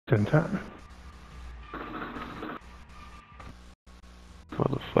in time.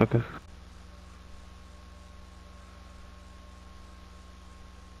 Motherfuckers.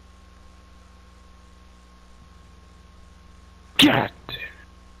 God.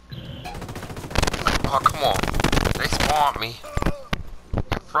 Oh, come on. They spawned me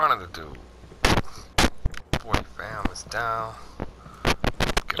in front of the dude. Boy, fam is down.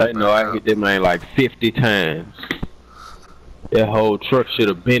 They know I hit that man like 50 times. That whole truck should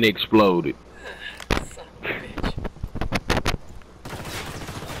have been exploded. Son of a bitch.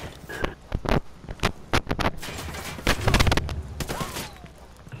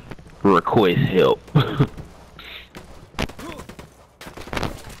 Request help.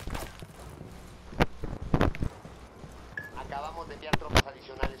 Acabamos de enviar tropas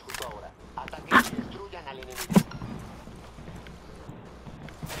adicionales justo ahora. Ataquen y destruyan al enemigo.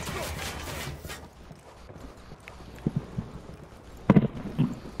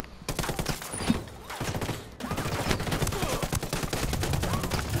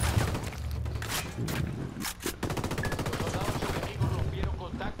 Los soldados enemigos rompieron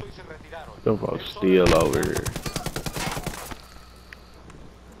contacto y se retiraron. Them folks still over here.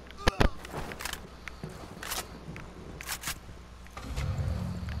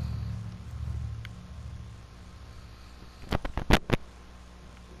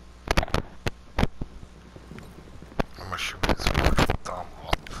 I'm gonna shoot his fucking thumb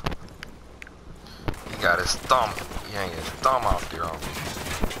off. He got his thumb. He hanging his thumb out there on me.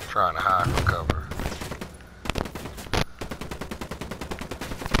 Trying to hide from cover.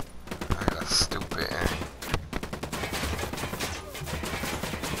 I got stupid aim.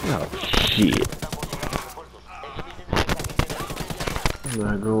 Oh shit. I'm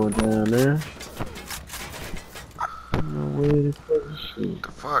not going down there. No way to fucking shoot.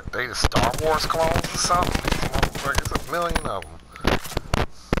 The fuck? They the Star Wars clones or something? These motherfuckers, a million of them.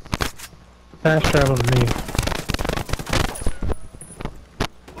 Fast travel to me.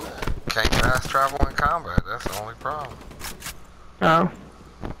 Can't fast travel in combat. That's the only problem. Oh.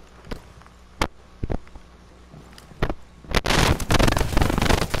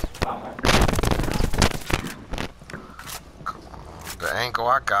 The angle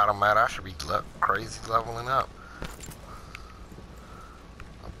I got him at, I should be crazy leveling up.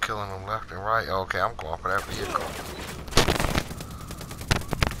 I'm killing them left and right. Okay, I'm going for that vehicle.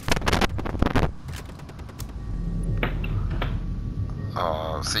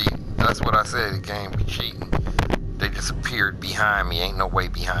 See, that's what I said. The game be cheating. They just appeared behind me. Ain't no way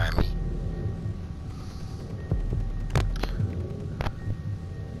behind me.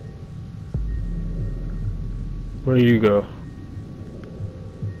 Where you go?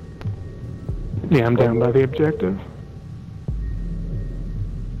 Yeah, I'm down by the objective.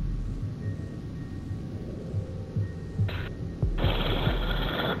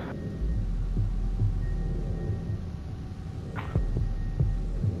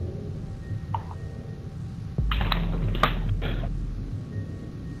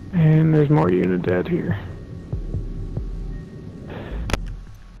 And there's more units out here.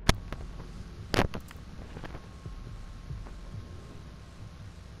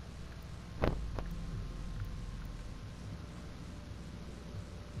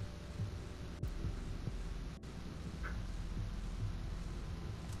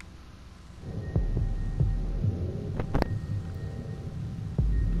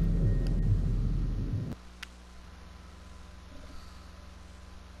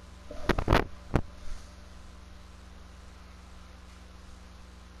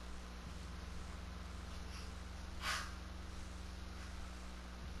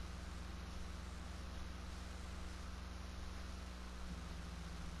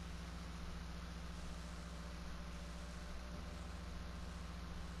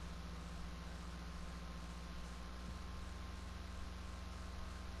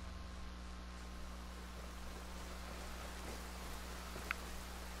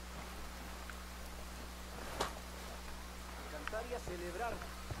 Celebrar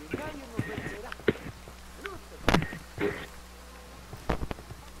que nadie nos vencerá.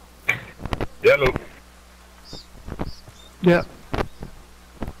 Yellow. Yep. Is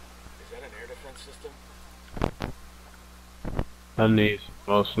that an air defense system? I need some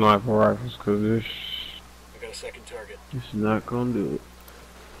more sniper rifles because this I got a second target. is not gonna do it.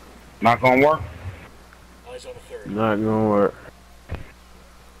 Not gonna work? Eyes on a third. Not gonna work.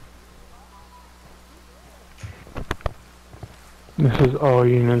 This is all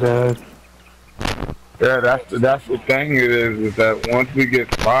unit ad. Yeah, that's the thing is that once we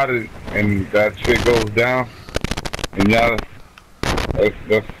get spotted and that shit goes down, and y'all,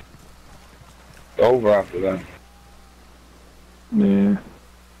 that's over after that. Yeah.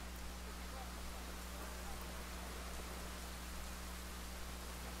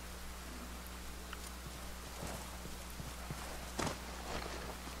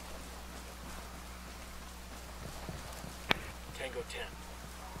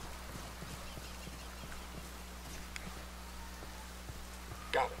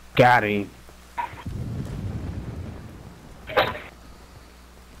 Got him. Count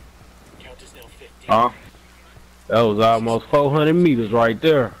is now 15. Huh? That was almost 400 meters right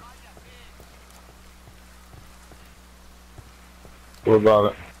there. What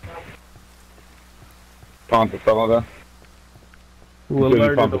about it? Found the fella there? Who You said you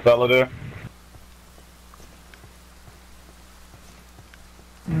alerted found the him? fella there?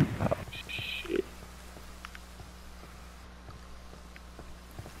 Oh, shit.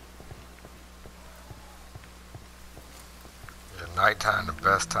 Yeah, nighttime the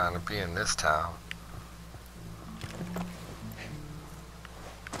best time to be in this town.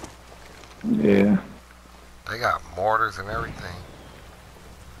 Yeah. They got mortars and everything.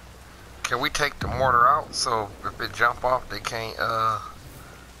 Can we take the mortar out so if it jump off they can't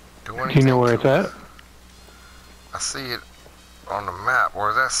do anything? Do you know where it's to at? it? I see it on the map.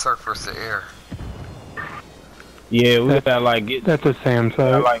 Or is that surface to air? Yeah, we gotta like get That's a SAM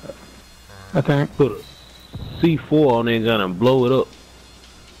site, Like, I think. put a C4 on it and blow it up.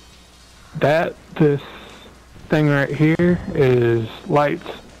 This thing right here is lights.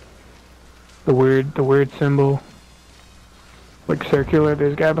 The weird symbol. Like circular.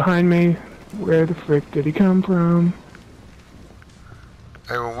 There's a guy behind me. Where the frick did he come from?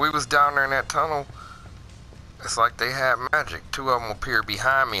 Hey, when we was down there in that tunnel, it's like they had magic. Two of them appeared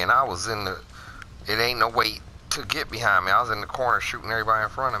behind me and I was in the... It ain't no way to get behind me. I was in the corner shooting everybody in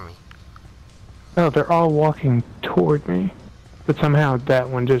front of me. Oh, they're all walking toward me. But somehow that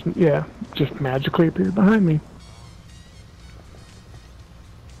one just magically appeared behind me.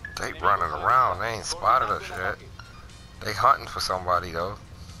 They running around. They ain't spotted us yet. They hunting for somebody though.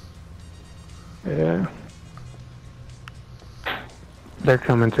 Yeah. They're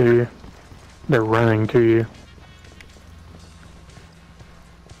coming to you. They're running to you.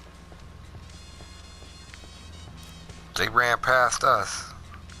 They ran past us.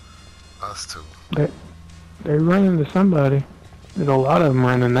 Us two. They're running to somebody. There's a lot of them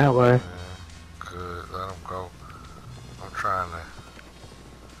running that way. Yeah, good. Let them go. I'm trying to...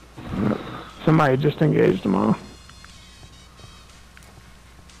 Somebody just engaged them all.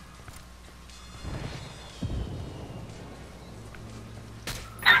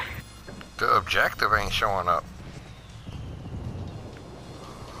 The objective ain't showing up.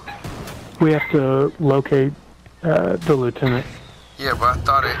 We have to locate the lieutenant. Yeah, but I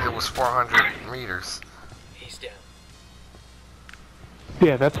thought it was 400 meters. He's down.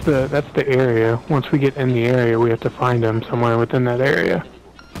 Yeah, that's the area. Once we get in the area, we have to find him somewhere within that area.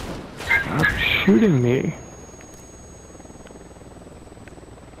 Stop shooting me.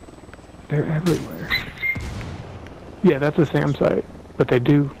 They're everywhere. Yeah, that's a SAM site, but they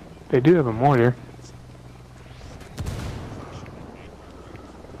do have a mortar.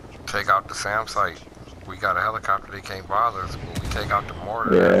 Take out the SAM site. We got a helicopter, they can't bother us, but we take out the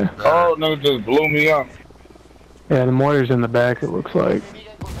mortar. Yeah. That'd be better. oh, no, just blew me up. Yeah, the mortar's in the back, it looks like.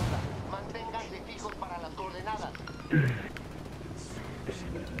 Enemiga encontrada. Manténganse fijos para las coordenadas.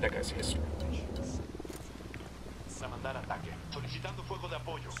 That guy's history. Mandar ataque. Solicitando fuego de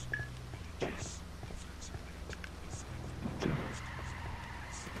apoyo.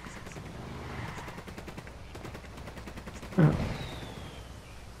 Oh.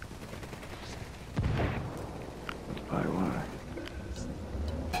 Why?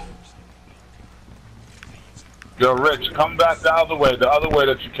 Yo, Rich, come back the other way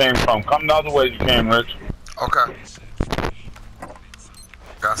that you came from. Come the other way you came, Rich. Okay.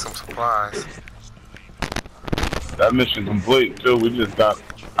 Got some supplies. That mission complete, too.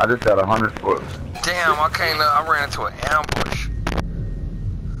 I just got 100 foot. Damn, I ran into an ambush.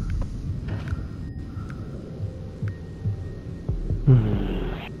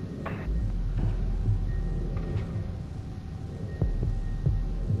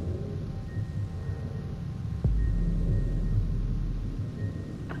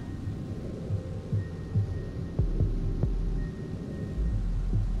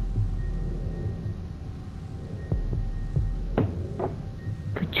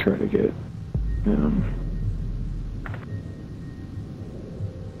 Could try to get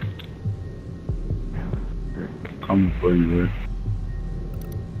Coming for you, Rich.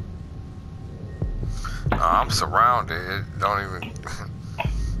 I'm surrounded. It don't even...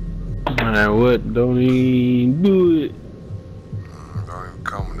 Man, what? Don't even do it. don't even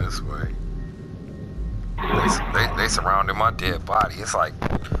come this way. They surrounded my dead body. It's like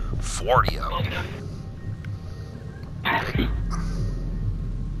 40 of them.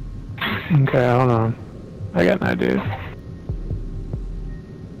 Okay, hold on. I got an idea.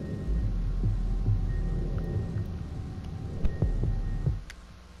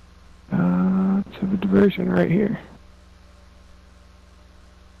 Let's have a diversion right here.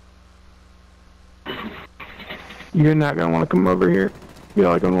 You're not gonna want to come over here. You're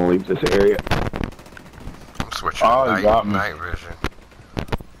like gonna leave this area. I'm switching Oh, you got me. night vision.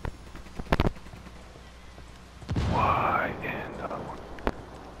 Why in the...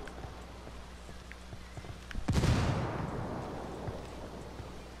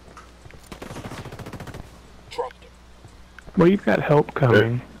 Dropped him. Well, you've got help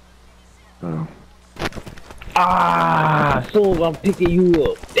coming. Oh. Ah, soon as I'm picking you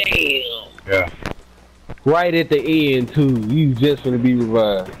up. Damn. Yeah. Right at the end too. You just gonna be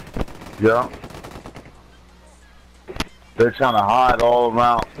revived. Yeah. They're trying to hide all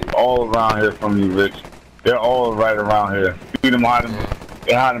around here from you, Rich. They're all right around here. See them hiding,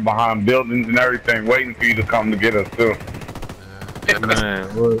 they're hiding behind buildings and everything, waiting for you to come to get us too. Yeah, Man,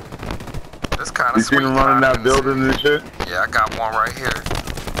 what? that's kind You of see sweet. them running that building and shit? Yeah, I got one right here.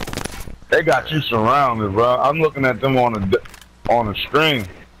 They got you surrounded, bro. I'm looking at them on a string.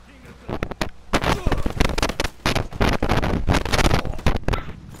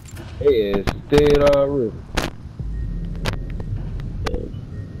 Hey, it's dead already.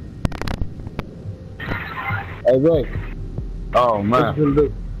 Hey, Ray. Oh What man. you gonna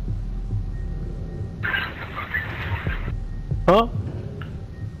do? Huh?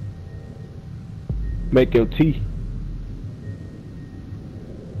 Make your tea.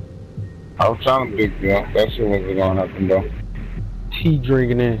 I was trying to think, that shit wasn't gonna happen though. Tea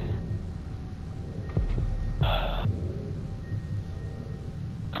drinking in.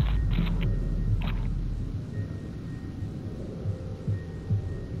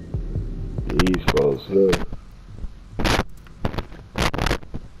 These folks, look.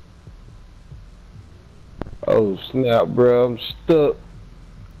 Oh snap, bro! I'm stuck.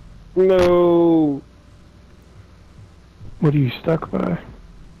 No, What are you stuck by?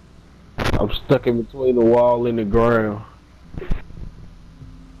 I'm stuck in between the wall and the ground.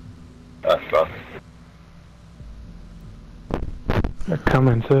 That sucks. They're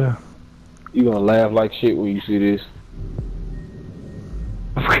coming too. You gonna laugh like shit when you see this.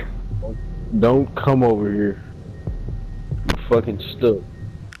 Don't come over here. You fucking stuck.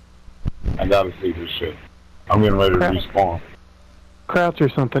 I gotta see this shit. I'm getting ready to Crap. respawn. Crouch or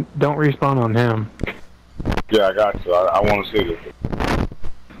something. Don't respawn on him. Yeah, I got you. I want to see this.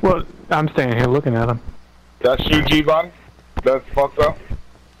 Well, I'm staying here looking at him. That's you, G-Body? That's fucked up?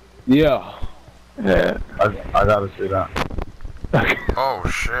 Yeah. Yeah. I gotta see that. Oh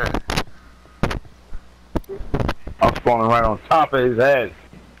shit. I'm spawning right on top of his head.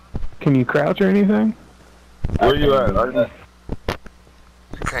 Can you crouch or anything? Where you at?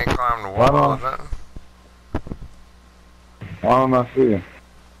 You can't climb the Why wall or not? nothing. Why don't I see you?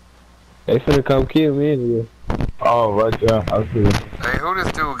 They finna come kill me anyway. Oh, right there. I see you. Hey, who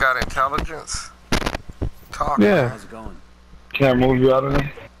this dude got intelligence? Talk. Yeah. How's it going? Can't move you out of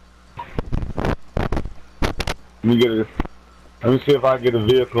there? Let me get it. Let me see if I get a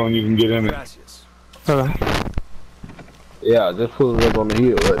vehicle and you can get in it. Gracias. Yeah, just pull it up on the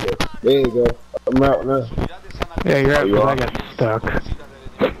hill right there. There you go. I'm out now. Yeah, you're out you because are? I got stuck.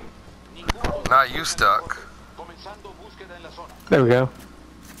 Not you stuck. There we go.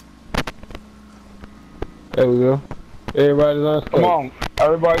 There we go. Everybody's on Come on.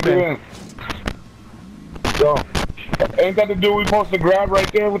 Everybody get in. Go. Ain't that the dude we supposed to grab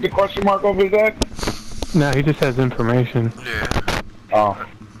right there with the question mark over his head? No, he just has information. Yeah. Oh.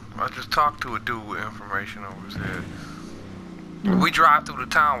 I just talked to a dude with information over his head. We drive through the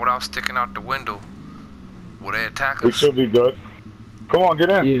town without sticking out the window. Will they attack We us? should be good. Come on, get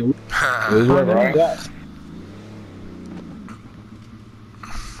in. Yeah, it's right Right. there.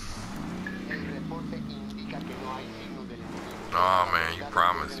 Oh man, you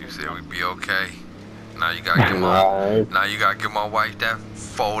promised. You said we'd be okay. Now you gotta give my Right. now you gotta give my wife that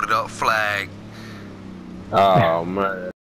folded up flag. Oh man.